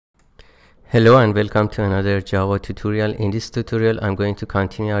Hello and welcome to another Java tutorial. In this tutorial, I'm going to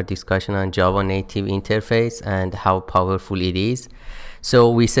continue our discussion on Java native interface and how powerful it is. So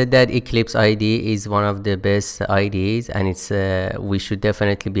we said that Eclipse IDE is one of the best IDEs, and we should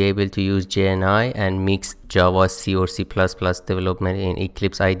definitely be able to use JNI and mix Java, C or C++ development in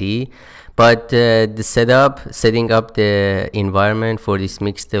Eclipse IDE. But the setting up the environment for this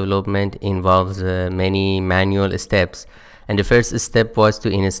mixed development involves many manual steps. And the first step was to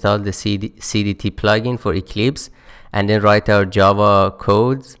install the CDT plugin for Eclipse, and then write our Java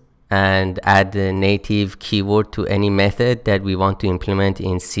codes and add the native keyword to any method that we want to implement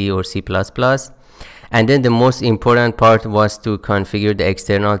in C or C++. And then the most important part was to configure the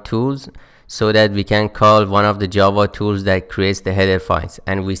external tools so that we can call one of the Java tools that creates the header files.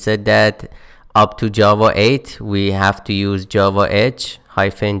 And we said that up to Java 8 we have to use javah-JNI.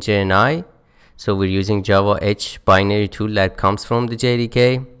 So we're using JavaH binary tool that comes from the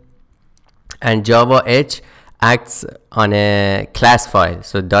JDK, and JavaH acts on a class file,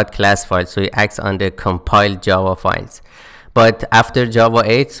 so .class file, so it acts on the compiled Java files. But after Java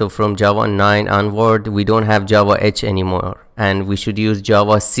 8, so from Java 9 onward, we don't have JavaH anymore, and we should use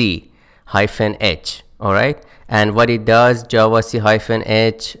javac-h. All right, and what it does,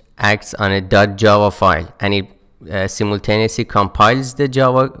 javac-h acts on a .java file, and it simultaneously compiles the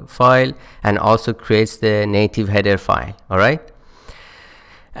Java file and also creates the native header file. All right,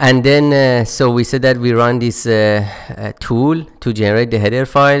 and then so we said that we run this tool to generate the header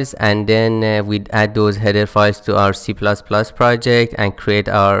files, and then we add those header files to our C++ project and create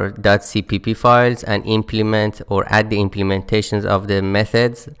our .cpp files and implement or add the implementations of the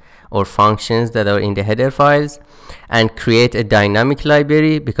methods or functions that are in the header files, and create a dynamic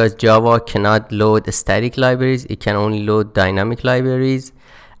library, because Java cannot load static libraries, it can only load dynamic libraries.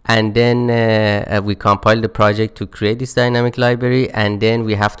 And then we compile the project to create this dynamic library, and then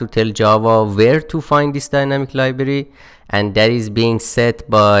we have to tell Java where to find this dynamic library, and that is being set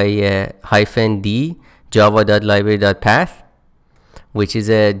by -d java.library.path, which is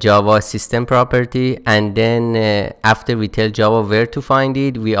a Java system property. And then after we tell Java where to find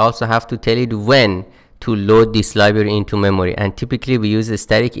it, we also have to tell it when to load this library into memory. And typically we use a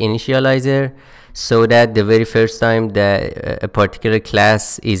static initializer, so that the very first time that a particular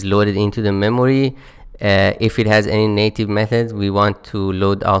class is loaded into the memory, if it has any native methods, we want to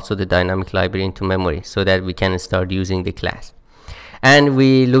load also the dynamic library into memory so that we can start using the class. And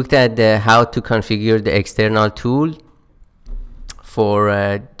we looked at how to configure the external tool for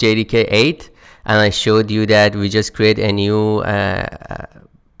JDK 8, and I showed you that we just create a new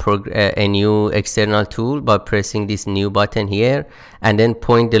external tool by pressing this new button here, and then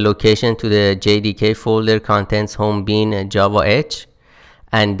point the location to the JDK folder contents home bin JavaH,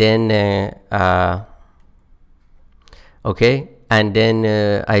 and then okay, and then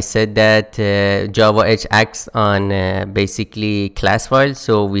I said that JavaH acts on basically class files,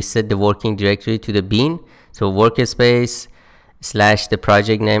 so we set the working directory to the bin, so workspace / the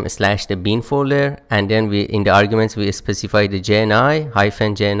project name / the bin folder, and then we in the arguments we specify the JNI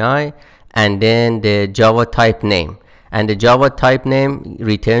 -JNI, and then the Java type name, and the Java type name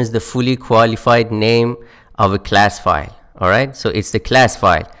returns the fully qualified name of a class file. All right, so it's the class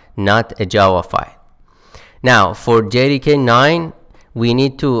file, not a Java file. Now for JDK 9 we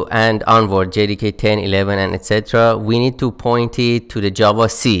need to, and onward JDK 10, 11 and etc., we need to point it to the Java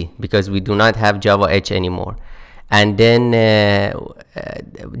C, because we do not have JavaH anymore. And then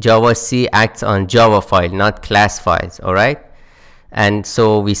Java C acts on Java file, not class files. All right, and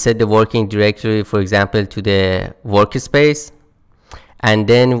so we set the working directory, for example, to the workspace, and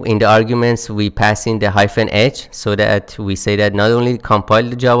then in the arguments we pass in the -h, so that we say that not only compile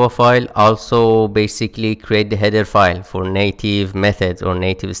the Java file, also basically create the header file for native methods or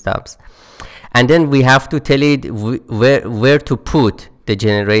native stubs. And then we have to tell it where to put the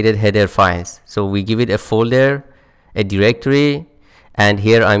generated header files, so we give it a folder, a directory, and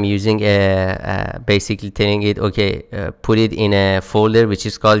here I'm using basically telling it, okay, put it in a folder which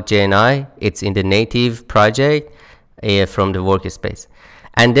is called JNI. It's in the native project from the workspace.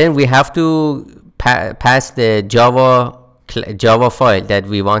 And then we have to pass the Java file that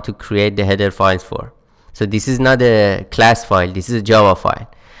we want to create the header files for. So this is not a class file, this is a Java file.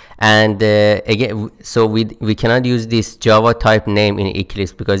 And again, so we cannot use this Java type name in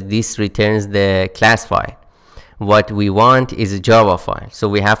Eclipse, because this returns the class file. What we want is a Java file, so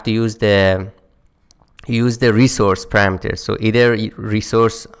we have to use the resource parameters, so either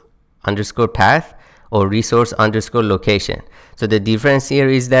resource_path or resource_location. So the difference here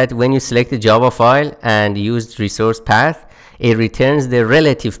is that when you select the Java file and use resource path, it returns the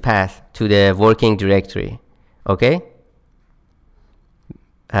relative path to the working directory. Okay,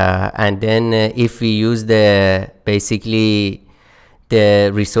 and then if we use the basically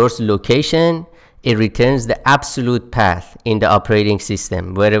the resource location, it returns the absolute path in the operating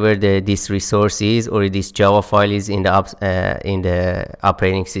system wherever this resource is, or this Java file is in the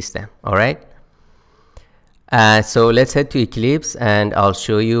operating system. All right. So let's head to Eclipse and I'll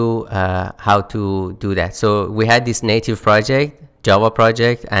show you how to do that. So we had this native project, Java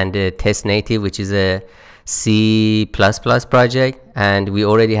project, and the test native, which is a C++ project, and we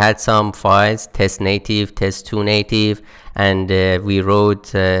already had some files, test native, test2 native, and we wrote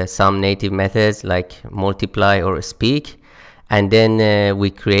some native methods like multiply or speak, and then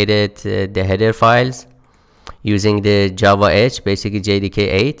we created the header files using the JavaH, basically JDK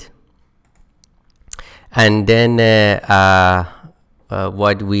 8. And then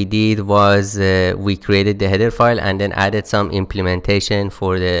what we did was we created the header file and then added some implementation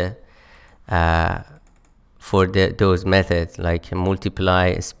for those methods like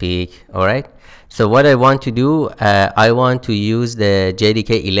multiply, speak. All right. So what I want to do, I want to use the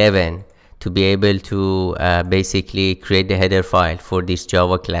JDK 11 to be able to basically create the header file for this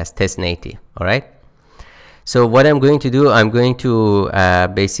Java class test native. All right. So what I'm going to do, I'm going to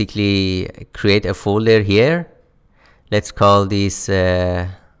basically create a folder here. Let's call this it's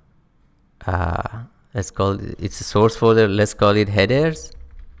a source folder. Let's call it headers.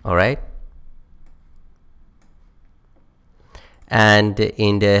 All right. And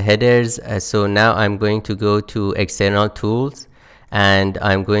in the headers, so now I'm going to go to external tools and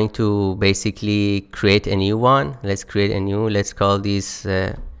I'm going to basically create a new one. Let's create a new, let's call this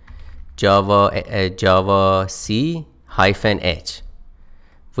Java C-H,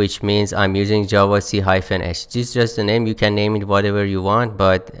 which means I'm using Java C-H. This is just a name. You can name it whatever you want,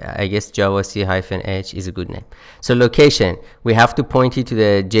 but I guess Java C-H is a good name. So location, we have to point it to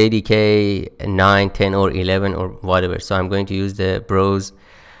the JDK 9, 10, or 11 or whatever. So I'm going to use the browse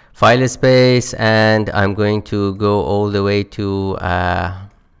file space, and I'm going to go all the way to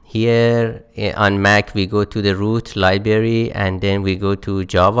here. On Mac, we go to the root library, and then we go to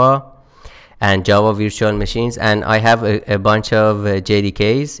Java and Java virtual machines, and I have a bunch of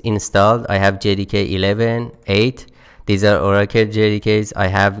JDKs installed. I have JDK 11, 8. These are Oracle JDKs. I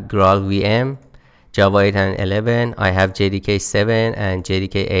have Graal VM, Java 8 and 11. I have JDK 7 and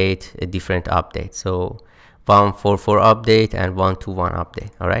JDK 8, a different update. So 1.4.4 update and 1.2.1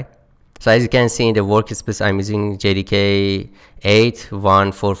 update. All right. So as you can see in the workspace, I'm using JDK 8,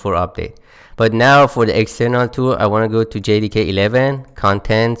 1.4.4 update. But now for the external tool, I want to go to JDK 11,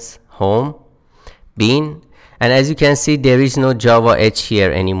 contents, home, bin, and as you can see, there is no Java H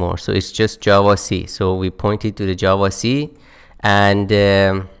here anymore, so it's just Java C. So we point it to the Java C, and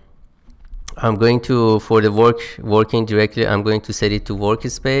I'm going to, for the working directory, I'm going to set it to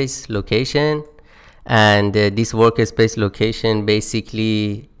workspace location, and this workspace location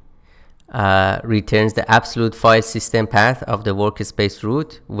basically returns the absolute file system path of the workspace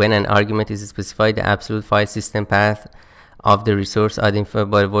root. When an argument is specified, the absolute file system path of the resource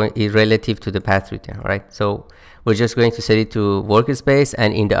identifier is relative to the path return. Right. So we're just going to set it to workspace,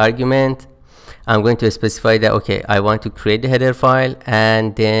 and in the argument I'm going to specify that, okay, I want to create the header file,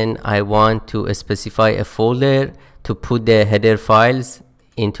 and then I want to specify a folder to put the header files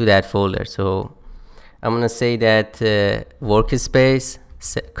into that folder. So I'm going to say that workspace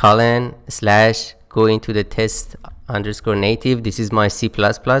 / go into the test _ native. This is my C++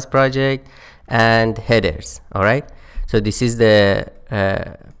 project, and headers. All right. So this is the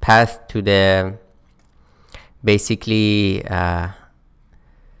path to the basically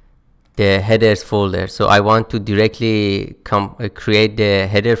the headers folder. So I want to directly create the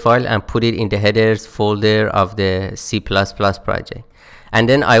header file and put it in the headers folder of the C++ project. And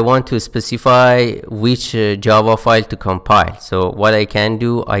then I want to specify which Java file to compile. So what I can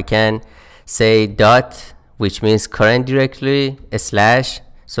do, I can say dot, which means current directory, /.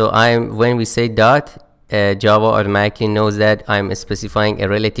 So when we say dot, Java automatically knows that I'm specifying a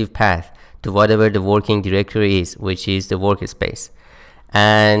relative path to whatever the working directory is, which is the workspace.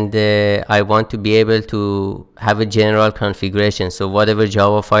 And I want to be able to have a general configuration. So whatever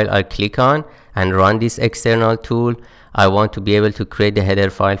Java file I click on and run this external tool, I want to be able to create the header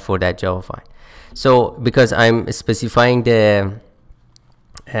file for that Java file. So because I'm specifying the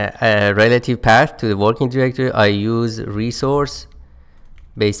relative path to the working directory, I use resource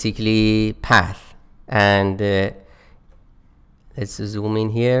basically path. And let's zoom in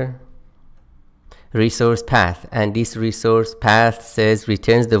here, resource path, and this resource path says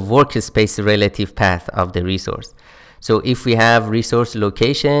returns the workspace relative path of the resource. So if we have resource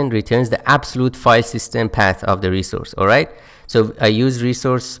location, returns the absolute file system path of the resource. All right. So I use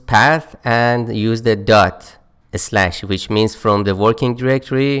resource path and use the dot slash, which means from the working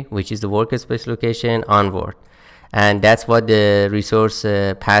directory, which is the workspace location, onward. And that's what the resource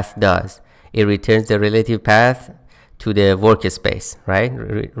path does. It returns the relative path to the workspace, right?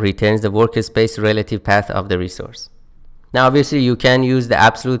 Returns the workspace relative path of the resource. Now obviously you can use the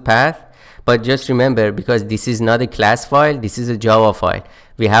absolute path, but just remember, because this is not a class file, this is a Java file,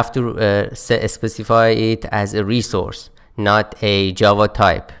 we have to specify it as a resource, not a Java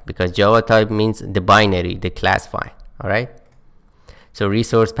type, because Java type means the binary, the class file. All right, so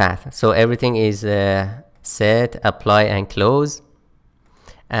resource path. So everything is set, apply and close,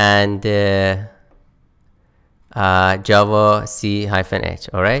 and Java C-H.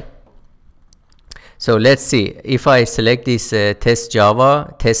 All right, so let's see if I select this test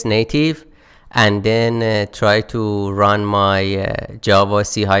Java, test native, and then try to run my Java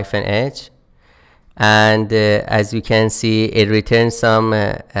C-H, and as you can see, it returns some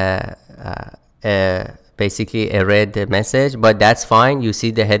basically a red message, but that's fine. You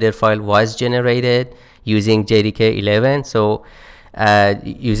see the header file was generated using JDK 11. So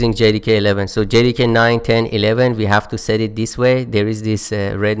using JDK 11, so JDK 9, 10, 11, we have to set it this way. There is this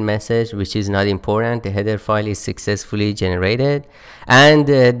red message, which is not important. The header file is successfully generated, and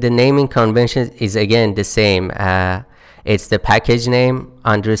the naming convention is again the same. It's the package name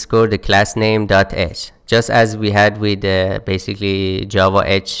underscore the class name dot h, just as we had with basically Java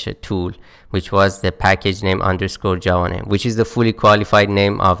H tool, which was the package name underscore Java name, which is the fully qualified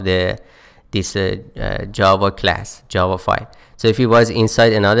name of this Java class, Java file. So if it was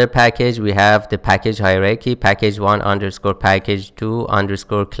inside another package, we have the package hierarchy, package1 underscore package2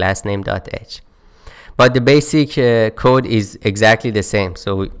 underscore class name dot h. But the basic code is exactly the same.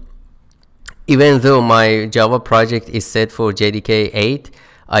 So even though my Java project is set for JDK 8,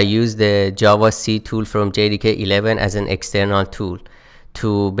 I use the Java C tool from JDK 11 as an external tool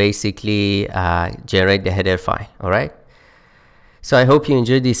to basically generate the header file. All right. So I hope you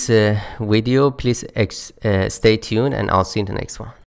enjoyed this video. Please stay tuned, and I'll see you in the next one.